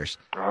 $25.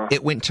 Uh-huh.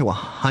 It went to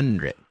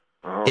 $100.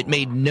 Uh-huh. It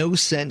made no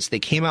sense. They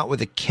came out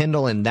with a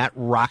Kindle, and that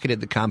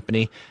rocketed the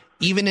company.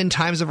 Even in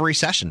times of a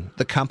recession,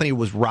 the company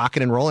was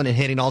rocking and rolling and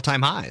hitting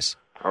all-time highs.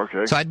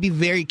 Okay. So I'd be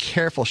very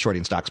careful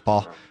shorting stocks,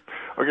 Paul.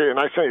 Okay, and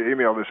I sent you an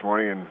email this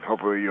morning, and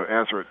hopefully you'll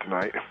answer it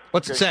tonight.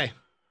 What's it say?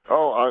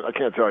 Oh, I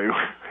can't tell you.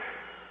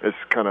 It's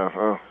kind of,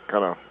 well,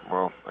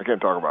 I can't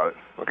talk about it.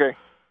 Okay.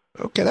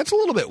 Okay, that's a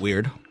little bit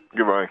weird.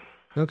 Goodbye.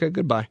 Okay,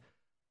 goodbye.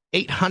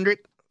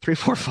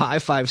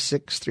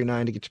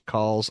 800-345-5639 to get your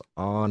calls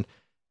on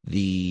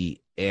the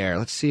air.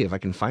 Let's see if I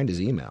can find his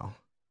email.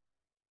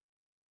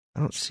 I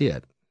don't see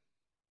it.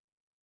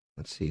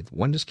 Let's see.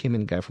 One just came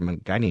in from a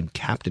guy named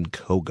Captain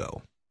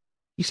Kogo.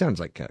 He sounds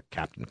like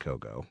Captain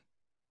Kogo.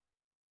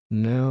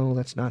 No,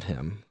 that's not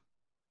him.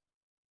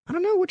 I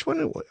don't know which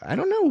one. I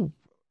don't know.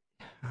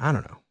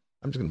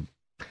 I'm just going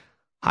to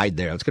hide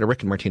there. Let's go to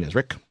Rick and Martinez.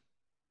 Rick.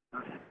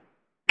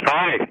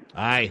 Hi.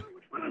 Hi.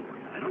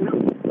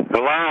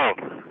 Hello.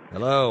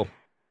 Hello.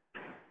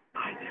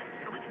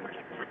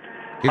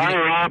 Hi,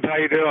 Rob. How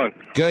you doing?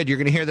 Good. You're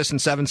going to hear this in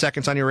 7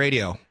 seconds on your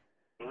radio.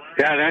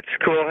 Yeah, that's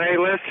cool. Hey,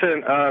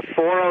 listen,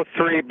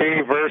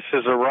 403B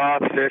versus a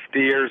Roth, 50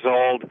 years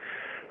old.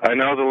 I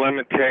know the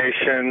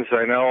limitations.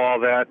 I know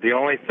all that. The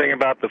only thing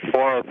about the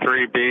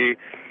 403B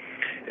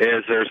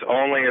is there's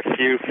only a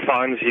few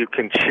funds you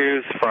can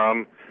choose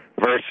from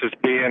versus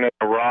being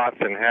a Roth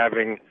and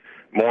having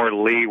more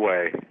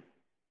leeway.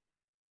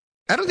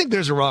 I don't think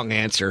there's a wrong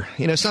answer.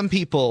 Some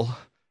people,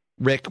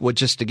 Rick, would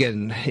just,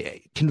 again,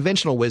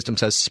 conventional wisdom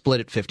says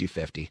split it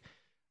 50-50.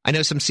 I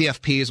know some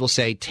CFPs will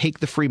say take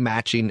the free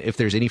matching if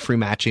there's any free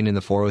matching in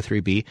the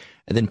 403B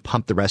and then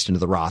pump the rest into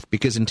the Roth,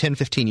 because in 10,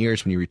 15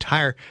 years when you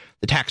retire,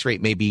 the tax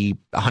rate may be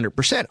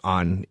 100%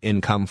 on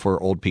income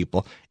for old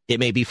people. It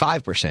may be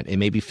 5%. It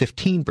may be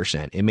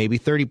 15%. It may be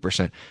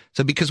 30%.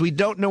 So because we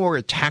don't know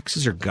where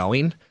taxes are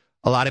going,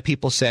 a lot of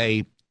people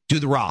say do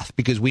the Roth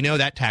because we know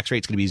that tax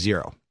rate's going to be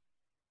 0.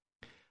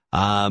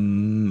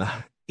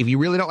 if you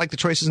really don't like the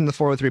choices in the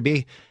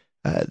 403B,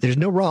 there's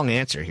no wrong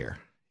answer here.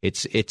 We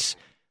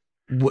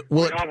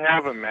don't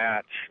have a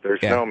match.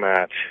 There's no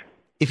match.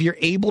 If you're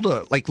able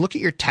to, look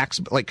at your tax,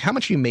 how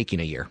much are you making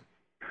a year?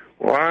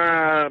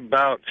 Well,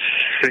 about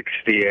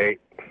 68.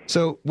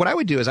 So what I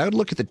would do is I would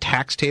look at the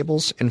tax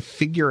tables and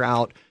figure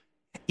out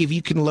if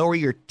you can lower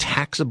your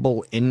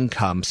taxable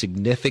income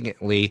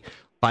significantly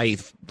by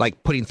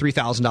putting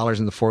 $3,000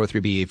 in the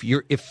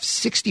 403B. If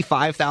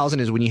 $65,000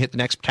 is when you hit the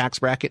next tax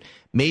bracket,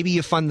 maybe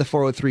you fund the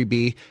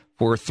 403B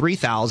for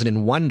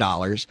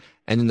 $3,001,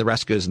 and then the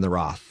rest goes in the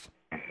Roth.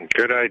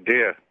 Good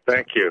idea.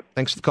 Thank you.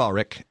 Thanks for the call,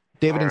 Rick.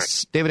 David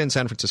in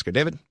San Francisco.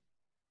 David?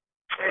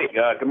 Hey,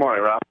 good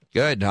morning, Rob.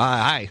 Good.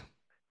 Hi.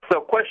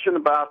 So, question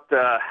about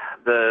the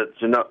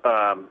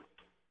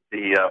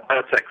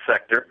biotech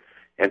sector,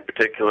 in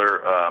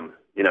particular,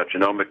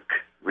 genomic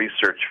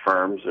research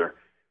firms are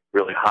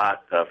really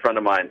hot. A friend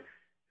of mine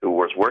who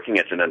was working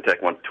at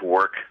Genentech went to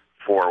work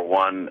for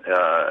one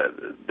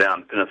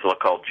down Peninsula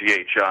called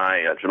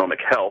GHI, Genomic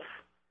Health,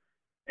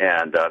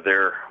 and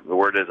the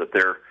word is that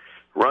they're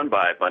run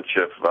by a bunch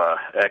of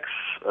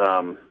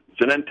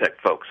Genentech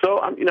folks. So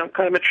I'm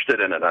kind of interested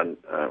in it.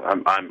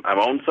 I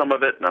own some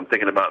of it, and I'm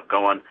thinking about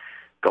going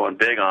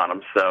big on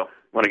them. So I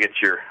want to get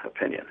your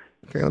opinion.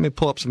 Okay, let me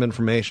pull up some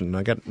information.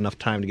 I got enough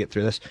time to get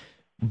through this.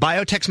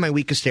 Biotech's my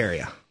weakest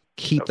area.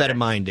 Keep that in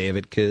mind,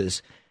 David,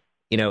 because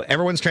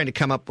everyone's trying to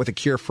come up with a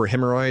cure for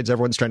hemorrhoids.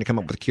 Everyone's trying to come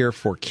up with a cure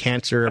for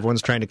cancer.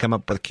 Everyone's trying to come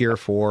up with a cure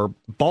for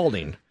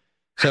balding.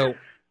 So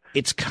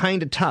it's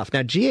kind of tough.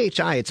 Now,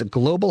 GHI, it's a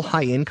global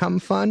high-income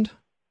fund.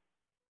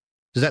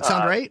 Does that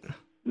sound right?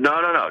 No.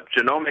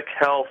 Genomic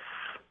Health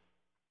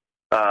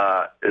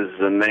is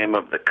the name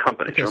of the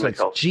company. Okay, so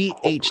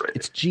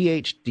it's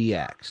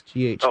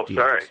GHDX. Oh,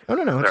 sorry. Oh,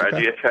 no. Sorry,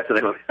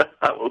 GHDX.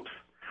 Oops.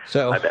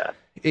 So, my bad.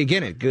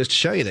 Again, it goes to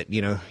show you that,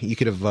 you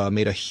could have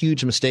made a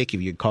huge mistake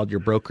if you called your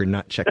broker and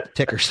not checked the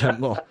ticker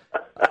symbol.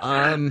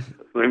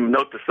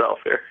 Note to self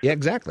here. Yeah,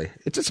 exactly.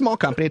 It's a small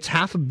company. It's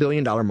 $500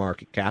 million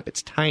market cap.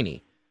 It's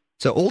tiny.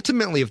 So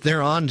ultimately, if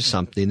they're on to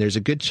something, there's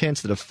a good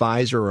chance that a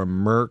Pfizer or a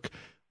Merck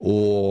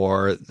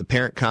or the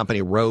parent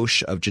company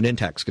Roche of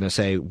Genentech is going to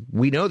say,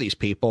 we know these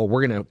people,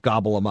 we're going to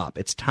gobble them up.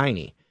 It's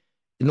tiny.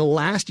 In the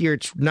last year,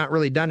 it's not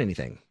really done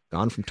anything.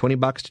 Gone from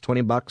 $20 to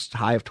 $20,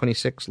 high of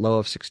 26, low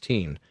of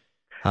 16.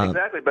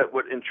 Exactly, but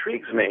what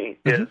intrigues me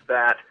is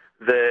that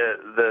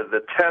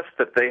the test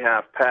that they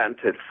have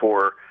patented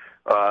for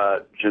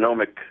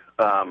genomic,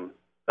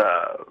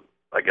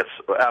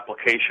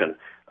 application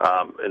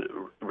in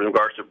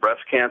regards to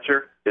breast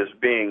cancer is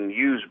being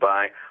used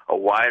by a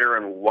wider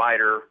and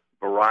wider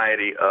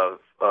variety of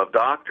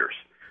doctors.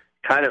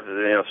 Kind of,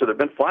 so they've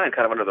been flying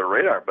kind of under the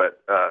radar, but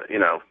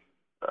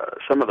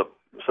some of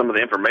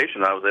the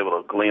information I was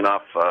able to glean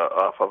off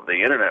of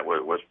the internet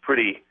was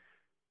pretty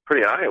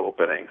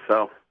eye-opening.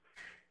 So,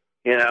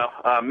 I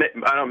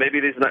don't know,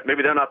 maybe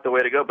they're not the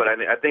way to go, but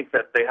I think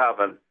that they have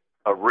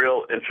a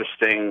real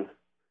interesting,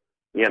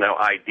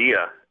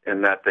 idea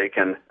in that they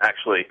can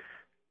actually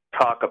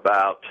talk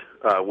about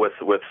with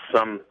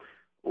some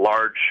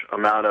large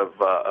amount of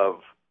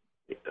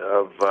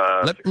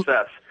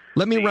success.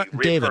 Let me run,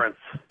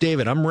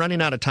 David, I'm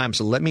running out of time,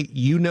 so let me,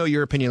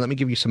 your opinion. Let me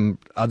give you some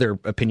other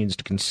opinions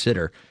to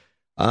consider.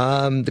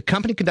 The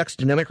company conducts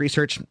genomic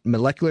research,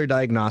 molecular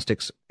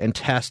diagnostics, and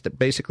tests that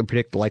basically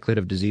predict the likelihood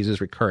of diseases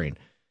recurring.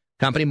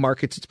 The company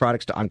markets its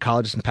products to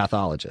oncologists and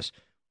pathologists.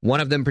 One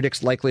of them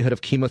predicts likelihood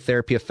of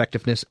chemotherapy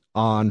effectiveness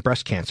on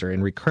breast cancer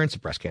and recurrence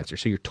of breast cancer.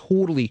 So you're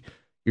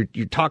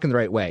talking the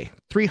right way.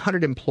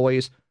 300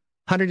 employees,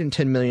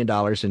 $110 million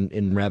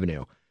in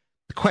revenue.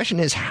 The question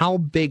is, how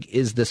big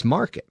is this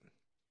market?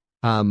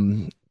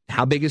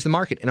 How big is the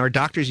market? And are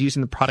doctors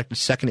using the product a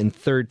second and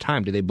third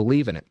time? Do they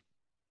believe in it?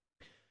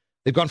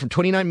 They've gone from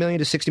 29 million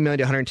to 60 million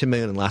to 110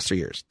 million in the last 3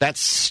 years. That's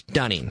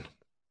stunning.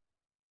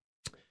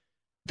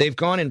 They've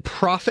gone in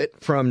profit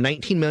from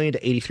 19 million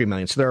to 83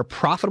 million. So they're a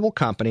profitable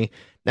company.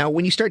 Now,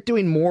 when you start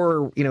doing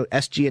more,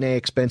 SG&A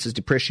expenses,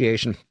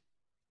 depreciation,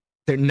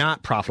 they're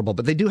not profitable,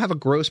 but they do have a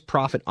gross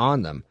profit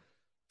on them.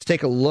 Let's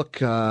take a look.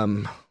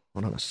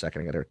 Hold on a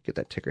second. I got to get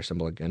that ticker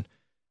symbol again.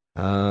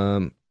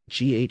 GHDX.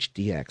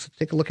 Let's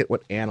take a look at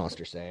what analysts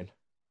are saying.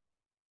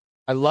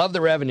 I love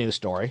the revenue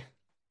story.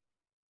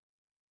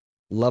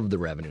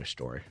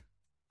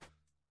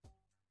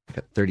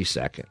 Got 30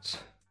 seconds.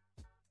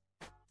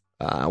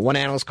 One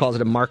analyst calls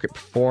it a market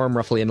perform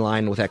roughly in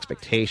line with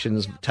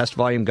expectations. Test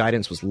volume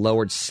guidance was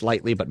lowered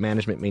slightly, but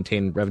management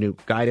maintained revenue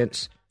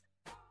guidance.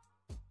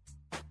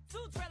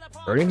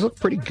 Earnings look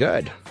pretty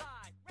good.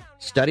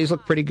 Studies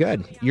look pretty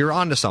good. You're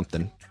on to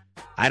something.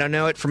 I don't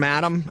know it from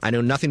Adam. I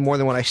know nothing more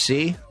than what I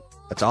see.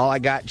 That's all I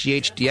got.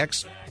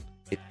 GHDX.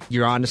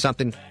 You're on to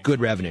something. Good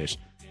revenues.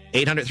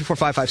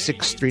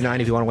 800-345-5639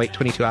 if you want to wait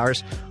 22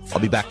 hours. I'll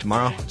be back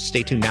tomorrow.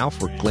 Stay tuned now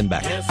for Glenn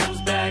Beck.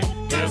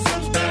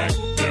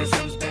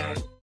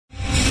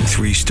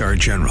 3-star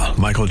general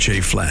Michael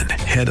J. Flynn,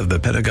 head of the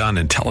Pentagon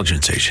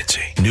Intelligence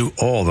Agency, knew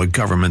all the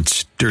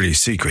government's dirty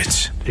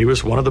secrets. He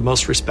was one of the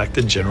most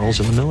respected generals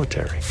in the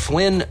military.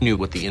 Flynn knew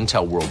what the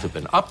intel world had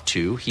been up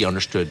to. He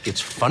understood its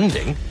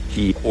funding.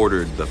 He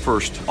ordered the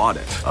first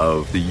audit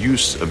of the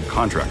use of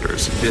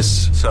contractors.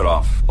 This set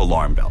off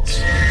alarm bells.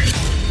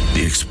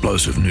 The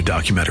explosive new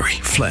documentary,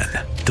 Flynn,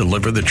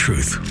 Deliver the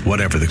Truth,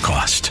 Whatever the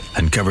Cost,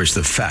 uncovers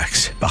the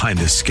facts behind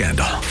this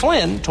scandal.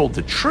 Flynn told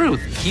the truth.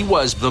 He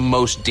was the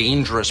most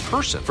dangerous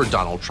person for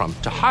Donald Trump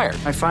to hire.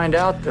 I find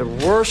out the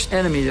worst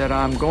enemy that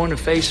I'm going to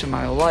face in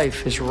my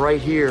life is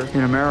right here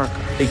in America.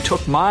 They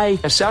took my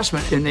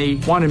assessment and they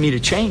wanted me to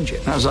change it.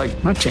 And I was like,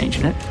 I'm not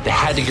changing it. They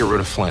had to get rid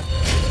of Flynn.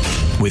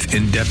 With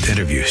in-depth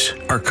interviews,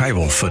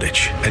 archival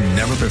footage, and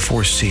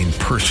never-before-seen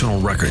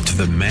personal records of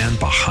the man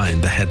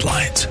behind the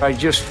headlines. I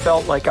just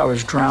felt like I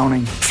was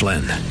drowning.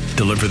 Flynn,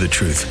 Deliver the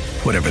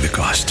Truth, Whatever the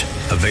Cost.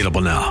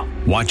 Available now.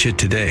 Watch it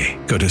today.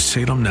 Go to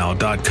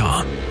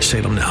salemnow.com.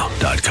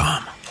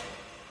 salemnow.com.